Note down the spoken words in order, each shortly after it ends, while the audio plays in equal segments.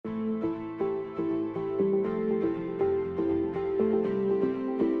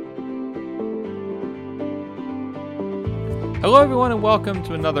Hello, everyone, and welcome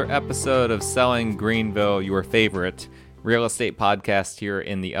to another episode of Selling Greenville, your favorite real estate podcast here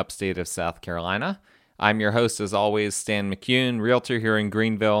in the upstate of South Carolina. I'm your host, as always, Stan McCune, realtor here in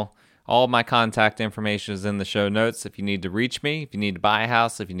Greenville. All of my contact information is in the show notes. If you need to reach me, if you need to buy a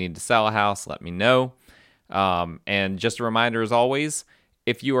house, if you need to sell a house, let me know. And just a reminder, as always,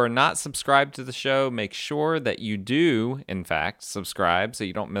 if you are not subscribed to the show, make sure that you do, in fact, subscribe so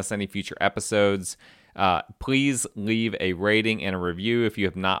you don't miss any future episodes. Please leave a rating and a review if you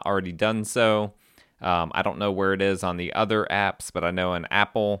have not already done so. I don't know where it is on the other apps, but I know in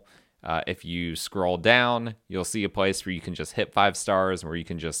Apple, if you scroll down, you'll see a place where you can just hit 5 stars, where you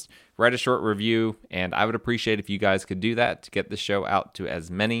can just write a short review. And I would appreciate if you guys could do that to get the show out to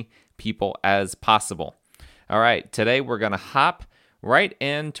as many people as possible. All right, today we're going to hop right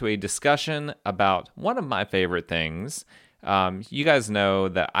into a discussion about one of my favorite things. You guys know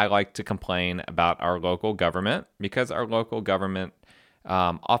that I like to complain about our local government because our local government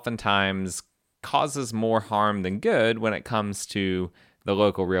oftentimes causes more harm than good when it comes to the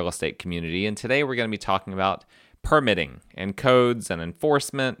local real estate community. And today we're going to be talking about permitting and codes and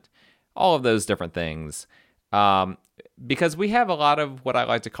enforcement, all of those different things. Because we have a lot of what I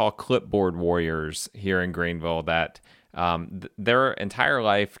like to call clipboard warriors here in Greenville that their entire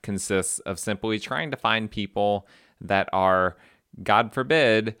life consists of simply trying to find people that are, God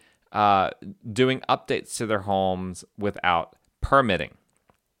forbid, doing updates to their homes without permitting.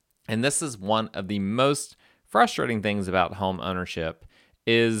 And this is one of the most frustrating things about home ownership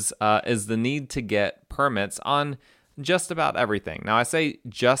is the need to get permits on just about everything. Now, I say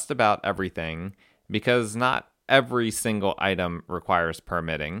just about everything because not every single item requires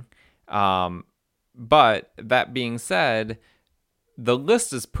permitting. But that being said, the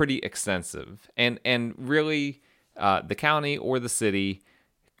list is pretty extensive, and really, the county or the city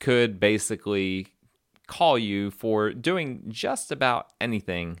could basically call you for doing just about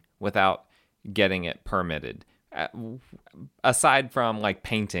anything without getting it permitted. Aside from like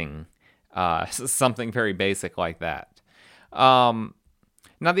painting, something very basic like that. Now,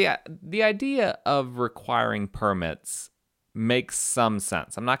 the idea of requiring permits makes some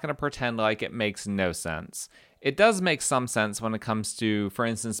sense. I'm not going to pretend like it makes no sense. It does make some sense when it comes to, for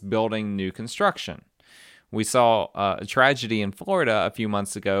instance, building new construction. We saw a tragedy in Florida a few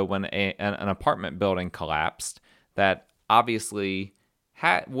months ago when an apartment building collapsed that obviously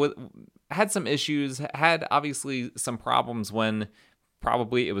had some issues, had obviously some problems when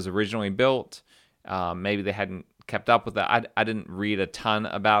probably it was originally built. Maybe they hadn't kept up with that. I didn't read a ton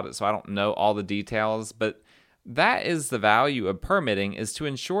about it, so I don't know all the details, but that is the value of permitting, is to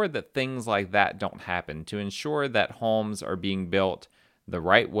ensure that things like that don't happen, to ensure that homes are being built the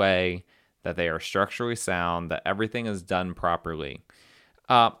right way, that they are structurally sound, that everything is done properly.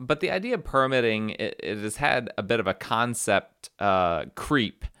 But the idea of permitting, it has had a bit of a concept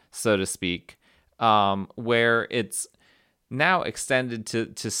creep, so to speak, where it's now extended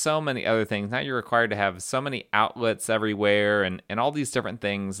to so many other things. Now you're required to have so many outlets everywhere and all these different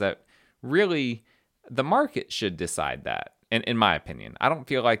things that really the market should decide that, in my opinion. I don't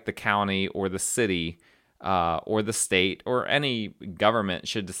feel like the county or the city or the state or any government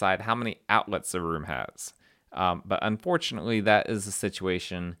should decide how many outlets a room has. But unfortunately, that is the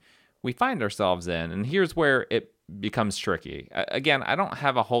situation we find ourselves in. And here's where it becomes tricky. Again, I don't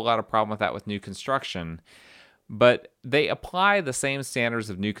have a whole lot of problem with that with new construction, but they apply the same standards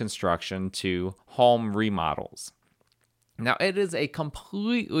of new construction to home remodels. Now, it is a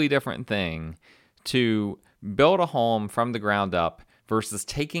completely different thing to build a home from the ground up versus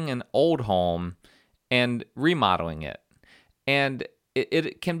taking an old home and remodeling it. And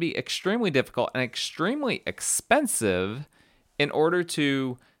it can be extremely difficult and extremely expensive in order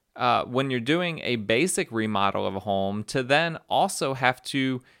to, when you're doing a basic remodel of a home, to then also have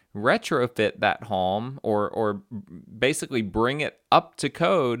to retrofit that home or basically bring it up to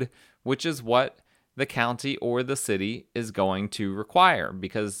code, which is what the county or the city is going to require,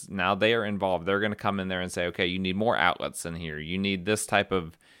 because now they are involved. They're going to come in there and say, okay, you need more outlets in here. You need this type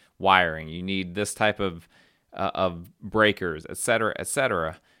of wiring. You need this type of breakers, et cetera, et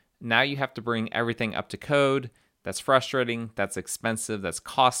cetera. Now you have to bring everything up to code. That's frustrating. That's expensive. That's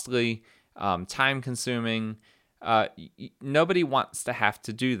costly, time consuming. Nobody wants to have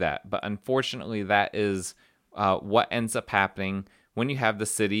to do that. But unfortunately, that is what ends up happening when you have the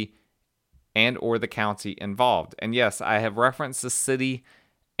city and or the county involved. And yes, I have referenced the city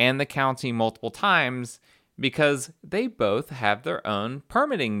and the county multiple times because they both have their own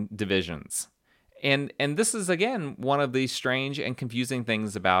permitting divisions. And this is, again, one of the strange and confusing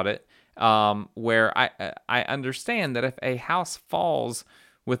things about it, where I understand that if a house falls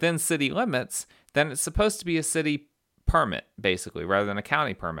within city limits, then it's supposed to be a city permit, basically, rather than a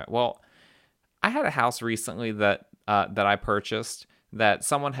county permit. Well, I had a house recently that I purchased that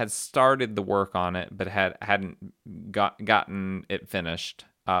someone had started the work on it, but hadn't gotten it finished.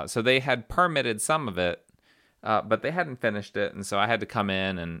 So they had permitted some of it, but they hadn't finished it, and so I had to come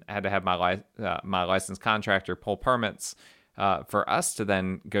in and had to have my licensed contractor pull permits for us to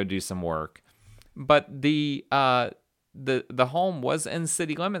then go do some work. But the home was in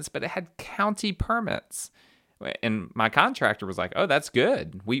city limits, but it had county permits, and my contractor was like, "Oh, that's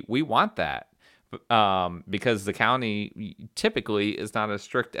good. We want that." Because the county typically is not as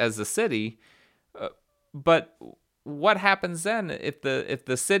strict as the city. But what happens then if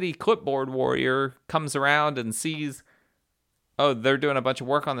the city clipboard warrior comes around and sees, oh, they're doing a bunch of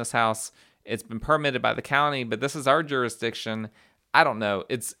work on this house. It's been permitted by the county, but this is our jurisdiction. I don't know.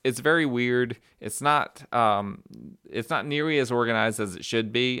 It's very weird. It's not nearly as organized as it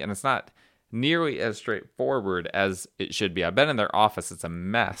should be, and it's not nearly as straightforward as it should be. I've been in their office. It's a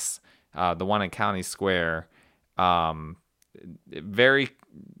mess. The one in County Square, very,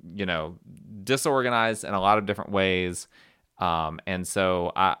 disorganized in a lot of different ways. And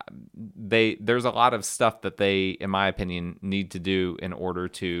so there's a lot of stuff that they, in my opinion, need to do in order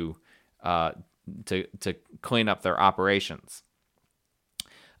to clean up their operations.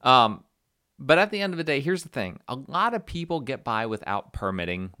 But at the end of the day, here's the thing. A lot of people get by without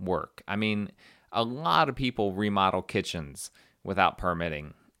permitting work. I mean, a lot of people remodel kitchens without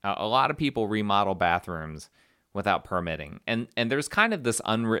permitting. A lot of people remodel bathrooms without permitting. And there's kind of this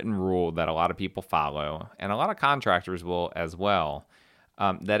unwritten rule that a lot of people follow, and a lot of contractors will as well,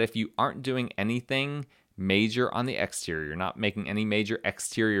 that if you aren't doing anything major on the exterior, not making any major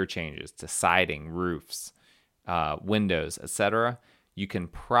exterior changes to siding, roofs, windows, etc., you can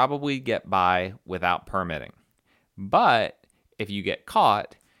probably get by without permitting. But if you get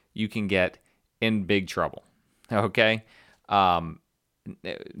caught, you can get in big trouble. Okay?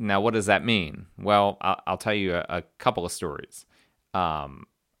 Now, what does that mean? Well, I'll tell you a couple of stories.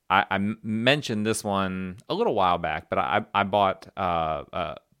 I mentioned this one a little while back, but I bought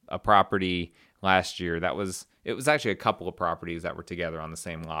a property last year. It was actually a couple of properties that were together on the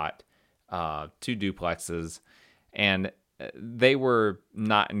same lot, 2 duplexes, and they were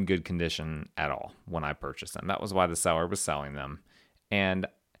not in good condition at all when I purchased them. That was why the seller was selling them. And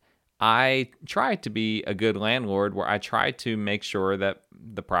I try to be a good landlord where I try to make sure that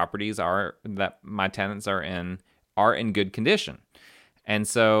the properties that my tenants are in good condition. And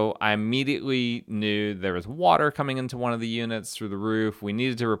so I immediately knew there was water coming into one of the units through the roof. We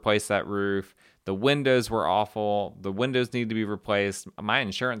needed to replace that roof. The windows were awful. The windows needed to be replaced. My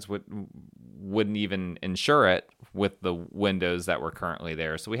insurance wouldn't even insure it with the windows that were currently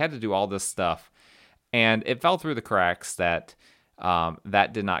there. So we had to do all this stuff. And it fell through the cracks that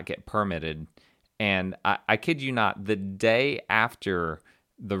that did not get permitted. And I kid you not, the day after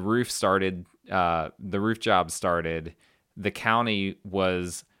the roof job started, the county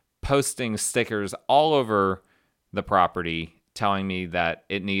was posting stickers all over the property telling me that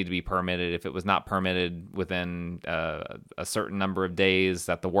it needed to be permitted. If it was not permitted within a certain number of days,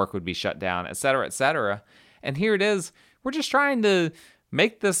 that the work would be shut down, et cetera, et cetera. And here it is. We're just trying to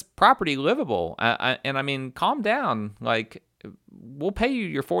make this property livable. And I mean, calm down. Like, we'll pay you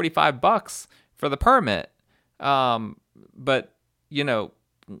your $45 for the permit. But,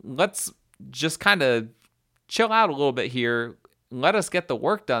 let's just kind of chill out a little bit here. Let us get the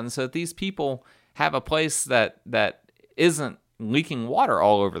work done so that these people have a place that isn't leaking water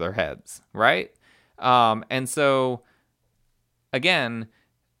all over their heads, right? And so, again,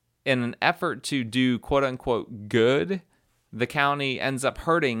 in an effort to do quote-unquote good, the county ends up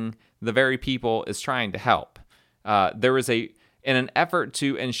hurting the very people it's trying to help. In an effort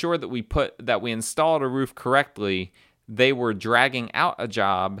to ensure that we installed a roof correctly, they were dragging out a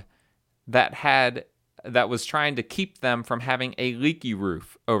job that was trying to keep them from having a leaky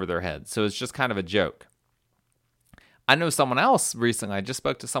roof over their heads. So it's just kind of a joke. I know someone else recently, I just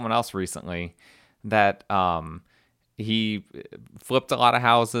spoke to someone else recently that he flipped a lot of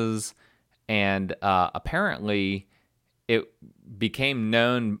houses, and apparently it became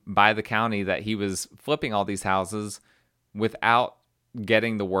known by the county that he was flipping all these houses without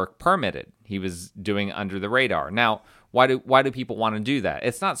getting the work permitted. He was doing it under the radar. Now, why do people want to do that?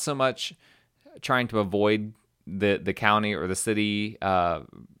 It's not so much trying to avoid the county or the city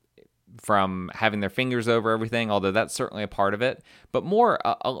from having their fingers over everything, although that's certainly a part of it, but more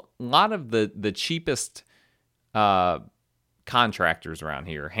a lot of the cheapest contractors around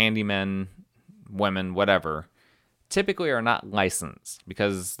here, handymen, women, whatever, typically are not licensed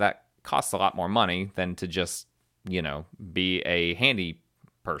because that costs a lot more money than to just, be a handy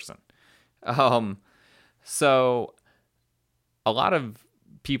person. So a lot of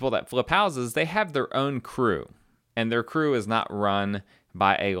people that flip houses, they have their own crew, and their crew is not run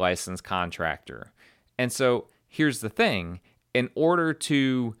by a licensed contractor. And so here's the thing. In order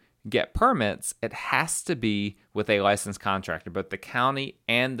to get permits, it has to be with a licensed contractor. Both the county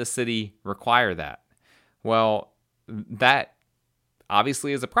and the city require that. Well, that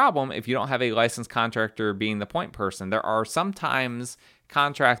obviously is a problem if you don't have a licensed contractor being the point person. There are sometimes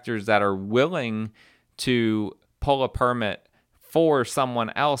contractors that are willing to pull a permit for someone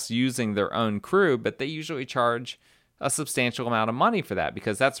else using their own crew, but they usually charge a substantial amount of money for that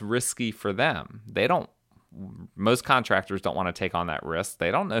because that's risky for them. Most contractors don't want to take on that risk.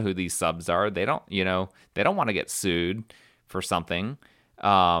 They don't know who these subs are. They don't want to get sued for something.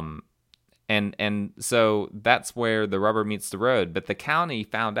 And so that's where the rubber meets the road. But the county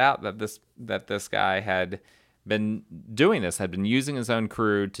found out that this guy had been doing this, had been using his own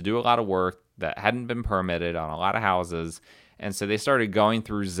crew to do a lot of work that hadn't been permitted on a lot of houses. And so they started going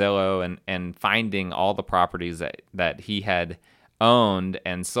through Zillow and finding all the properties that he had owned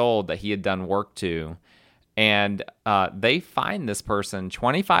and sold that he had done work to. And they fined this person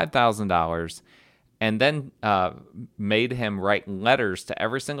 $25,000 and then made him write letters to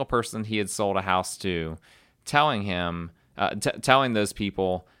every single person he had sold a house to, telling those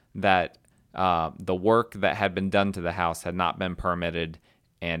people that the work that had been done to the house had not been permitted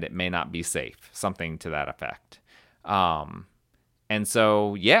and it may not be safe, something to that effect. And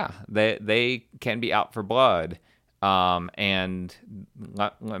so, yeah, they can be out for blood. And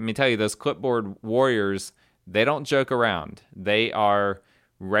let me tell you, those clipboard warriors, they don't joke around. They are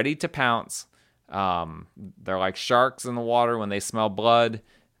ready to pounce. They're like sharks in the water. When they smell blood,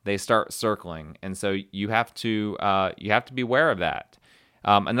 they start circling. And so you have to be aware of that.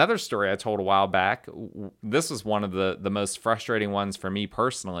 Another story I told a while back, this was one of the most frustrating ones for me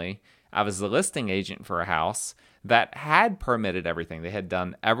personally. I was the listing agent for a house that had permitted everything. They had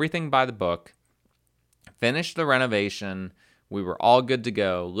done everything by the book, finished the renovation. We were all good to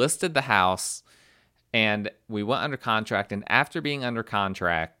go, listed the house, and we went under contract. And after being under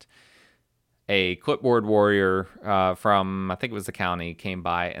contract, a clipboard warrior from, I think it was the county, came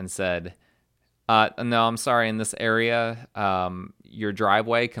by and said, no, I'm sorry, in this area, your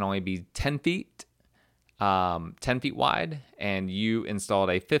driveway can only be 10 feet wide, and you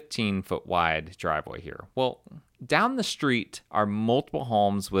installed a 15-foot wide driveway here. Well, down the street are multiple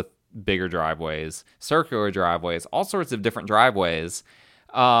homes with bigger driveways, circular driveways, all sorts of different driveways,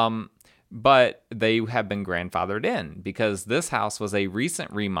 but they have been grandfathered in because this house was a recent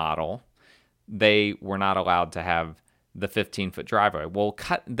remodel. They were not allowed to have the 15-foot driveway. Well,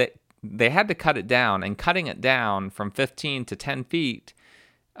 they had to cut it down, and cutting it down from 15 to 10 feet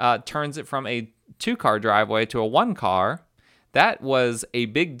turns it from a 2-car driveway to a 1-car. That was a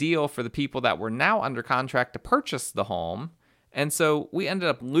big deal for the people that were now under contract to purchase the home. And so we ended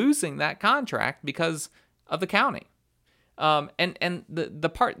up losing that contract because of the county. And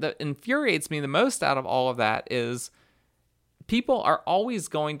the part that infuriates me the most out of all of that is people are always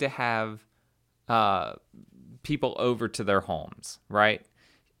going to have people over to their homes, right?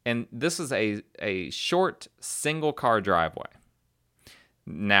 And this is a short single-car driveway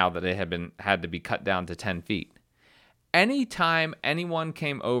now that it had to be cut down to 10 feet. Anytime anyone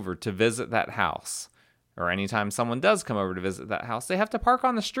came over to visit that house, or anytime someone does come over to visit that house, they have to park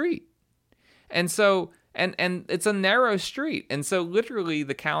on the street. And so, and it's a narrow street. And so literally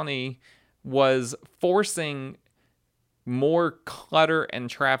the county was forcing more clutter and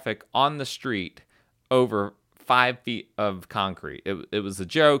traffic on the street over 5 feet of concrete. It was a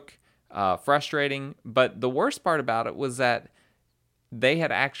joke, frustrating. But the worst part about it was that they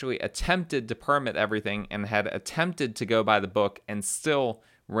had actually attempted to permit everything and had attempted to go by the book and still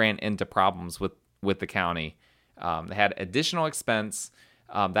ran into problems with the county. They had additional expense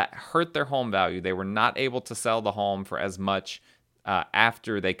that hurt their home value. They were not able to sell the home for as much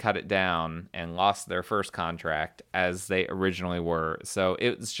after they cut it down and lost their first contract as they originally were. So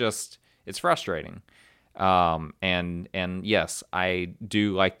it's frustrating. And yes, I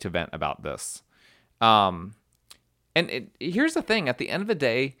do like to vent about this. Here's the thing, at the end of the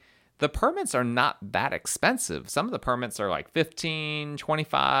day, the permits are not that expensive. Some of the permits are like $15,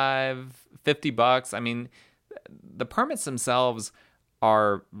 $25, $50. I mean, the permits themselves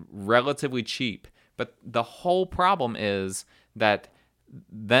are relatively cheap, but the whole problem is that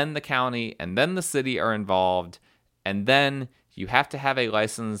then the county and then the city are involved, and then you have to have a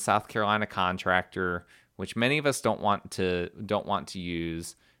licensed South Carolina contractor, which many of us don't want to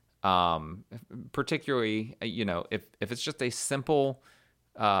use. Particularly, if it's just a simple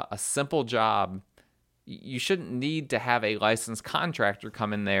job, you shouldn't need to have a licensed contractor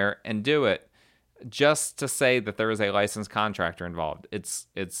come in there and do it. just to say that there is a licensed contractor involved. It's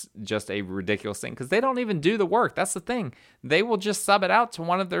just a ridiculous thing because they don't even do the work. That's the thing. They will just sub it out to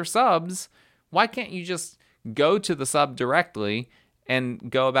one of their subs. Why can't you just go to the sub directly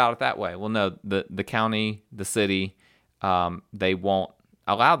and go about it that way? Well, no, the county, the city, they won't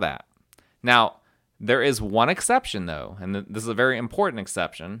allow that. Now, there is one exception, though, and this is a very important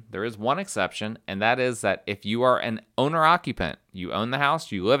exception. There is one exception, and that is that if you are an owner-occupant, you own the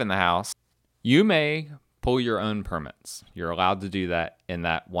house, you live in the house, you may pull your own permits. You're allowed to do that in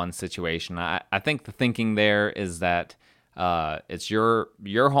that one situation. I think the thinking there is that it's your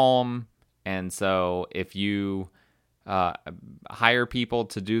home, and so if you hire people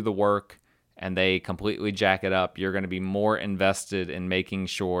to do the work and they completely jack it up, you're going to be more invested in making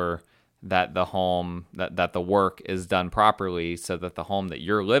sure that the home, that the work is done properly so that the home that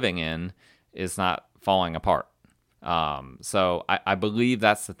you're living in is not falling apart. So I believe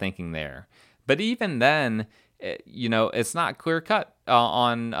that's the thinking there. But even then, it's not clear cut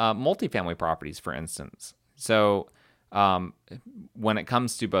on multifamily properties, for instance. So when it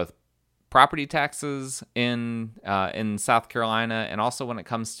comes to both property taxes in South Carolina, and also when it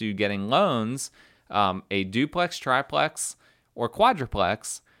comes to getting loans, a duplex, triplex, or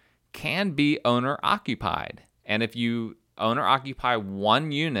quadruplex can be owner occupied. And if you owner occupy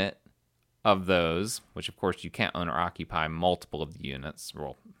one unit of those, which of course you can't owner occupy multiple of the units.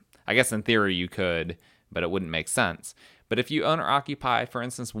 Well, I guess in theory you could, but it wouldn't make sense. But if you owner occupy, for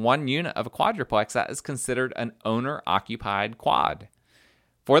instance, one unit of a quadruplex, that is considered an owner occupied quad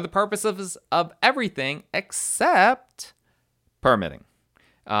for the purposes of everything except permitting.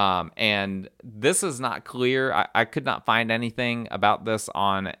 And this is not clear. I could not find anything about this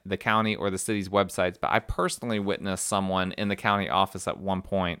on the county or the city's websites, but I personally witnessed someone in the county office at one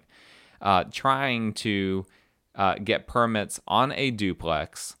point trying to get permits on a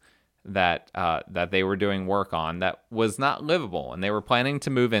duplex that they were doing work on that was not livable, and they were planning to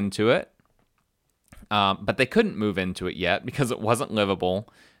move into it, but they couldn't move into it yet because it wasn't livable,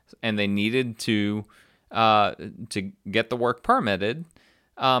 and they needed to get the work permitted.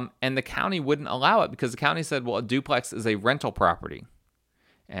 And the county wouldn't allow it because the county said, well, a duplex is a rental property.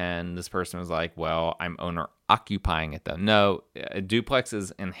 And this person was like, well, I'm owner occupying it though. No, a duplex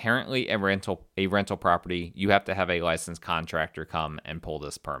is inherently a rental property. You have to have a licensed contractor come and pull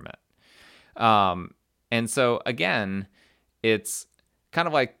this permit. And so again, it's kind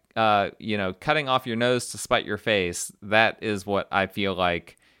of like, cutting off your nose to spite your face. That is what I feel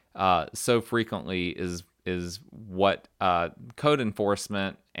like so frequently is what code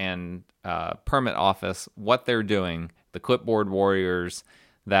enforcement and permit office, what they're doing, the clipboard warriors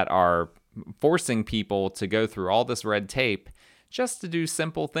that are forcing people to go through all this red tape just to do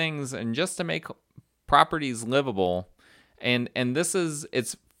simple things and just to make properties livable. And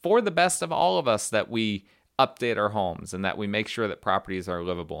it's for the best of all of us that we update our homes and that we make sure that properties are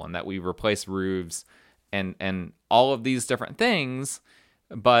livable and that we replace roofs and all of these different things.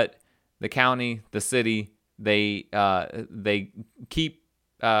 But the county, the city, they keep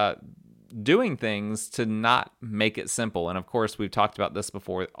doing things to not make it simple. And of course, we've talked about this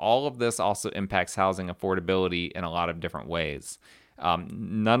before. All of this also impacts housing affordability in a lot of different ways.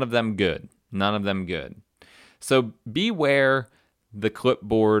 None of them good. So beware the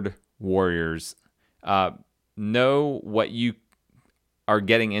clipboard warriors. Know what you are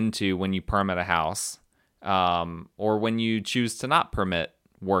getting into when you permit a house, or when you choose to not permit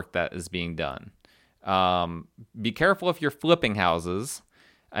work that is being done. Be careful if you're flipping houses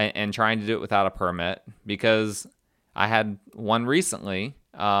and trying to do it without a permit, because I had one recently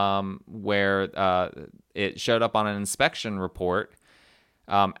where it showed up on an inspection report.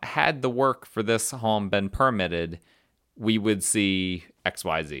 Had the work for this home been permitted, we would see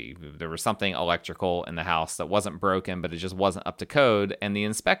XYZ. There was something electrical in the house that wasn't broken, but it just wasn't up to code. And the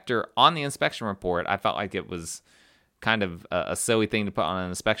inspector on the inspection report, I felt like it was kind of a silly thing to put on an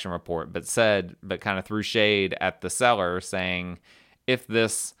inspection report, but kind of threw shade at the seller, saying, if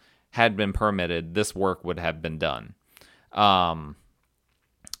this had been permitted, this work would have been done.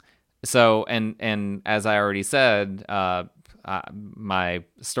 So, and as I already said, my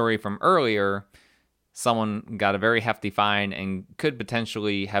story from earlier, someone got a very hefty fine and could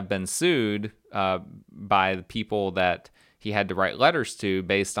potentially have been sued by the people that he had to write letters to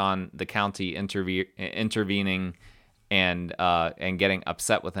based on the county intervening and getting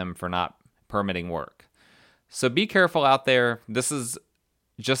upset with him for not permitting work. So be careful out there. This is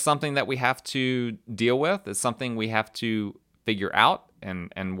just something that we have to deal with. It's something we have to figure out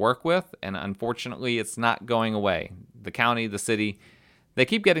and work with. And unfortunately, it's not going away. The county, the city, they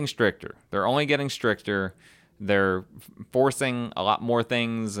keep getting stricter. They're only getting stricter. they're forcing a lot more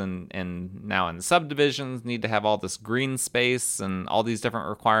things, and now in the subdivisions need to have all this green space and all these different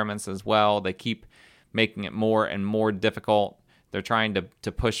requirements as well. They keep making it more and more difficult. They're trying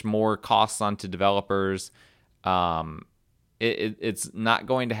to push more costs onto developers. It's not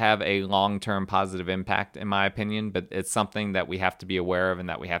going to have a long-term positive impact, in my opinion, but it's something that we have to be aware of and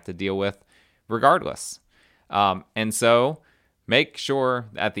that we have to deal with regardless. And so make sure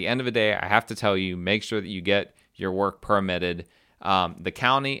at the end of the day, I have to tell you, make sure that you get your work permitted. The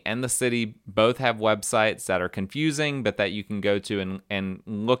county and the city both have websites that are confusing, but that you can go to and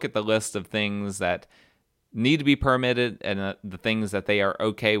look at the list of things that need to be permitted and the things that they are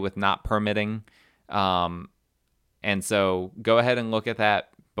okay with not permitting. And so go ahead and look at that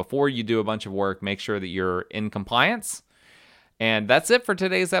before you do a bunch of work. Make sure that you're in compliance. And that's it for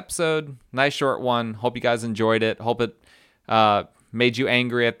today's episode. Nice short one. Hope you guys enjoyed it. Hope it made you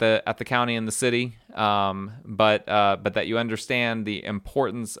angry at the county and the city. But that you understand the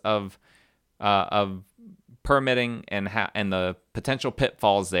importance of permitting and the potential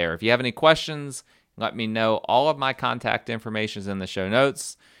pitfalls there. If you have any questions, let me know. All of my contact information is in the show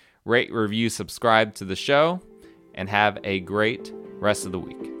notes. Rate, review, subscribe to the show, and have a great rest of the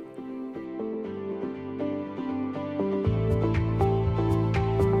week.